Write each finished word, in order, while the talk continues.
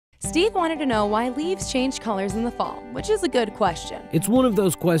Steve wanted to know why leaves change colors in the fall, which is a good question. It's one of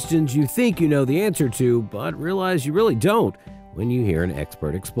those questions you think you know the answer to, but realize you really don't when you hear an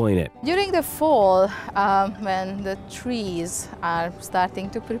expert explain it. During the fall, when the trees are starting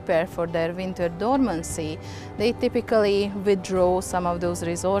to prepare for their winter dormancy, they typically withdraw some of those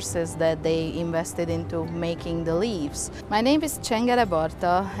resources that they invested into making the leaves. My name is Cengere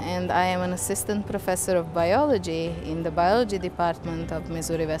Borta, and I am an assistant professor of biology in the biology department of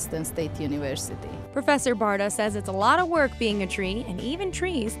Missouri Western State University. Professor Barta says it's a lot of work being a tree, and even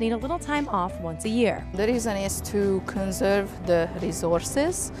trees need a little time off once a year. The reason is to conserve the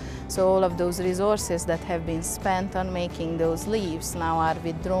resources. So all of those resources that have been spent on making those leaves now are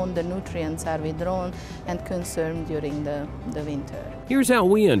withdrawn, the nutrients are withdrawn and consumed during the winter. Here's how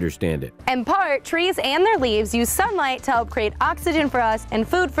we understand it. In part, trees and their leaves use sunlight to help create oxygen for us and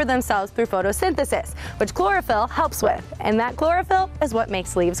food for themselves through photosynthesis, which chlorophyll helps with. And that chlorophyll is what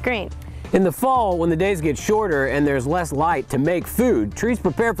makes leaves green. In the fall, when the days get shorter and there's less light to make food, trees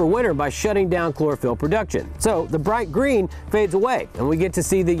prepare for winter by shutting down chlorophyll production. So the bright green fades away, and we get to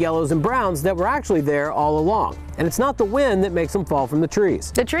see the yellows and browns that were actually there all along. And it's not the wind that makes them fall from the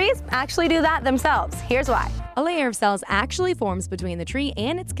trees. The trees actually do that themselves. Here's why. A layer of cells actually forms between the tree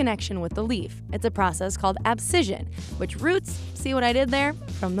and its connection with the leaf. It's a process called abscission, which roots, see what I did there?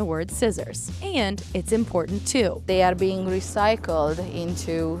 From the word scissors. And it's important too. They are being recycled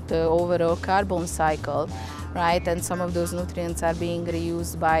into the overall carbon cycle, right? And some of those nutrients are being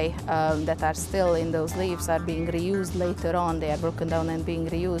reused by, that are still in those leaves, are being reused later on. They are broken down and being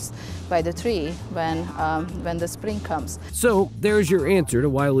reused by the tree when the spring comes. So there's your answer to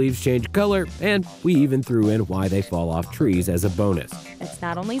why leaves change color, and we even threw in why they fall off trees as a bonus. It's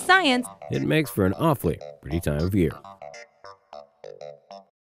not only science, It makes for an awfully pretty time of year.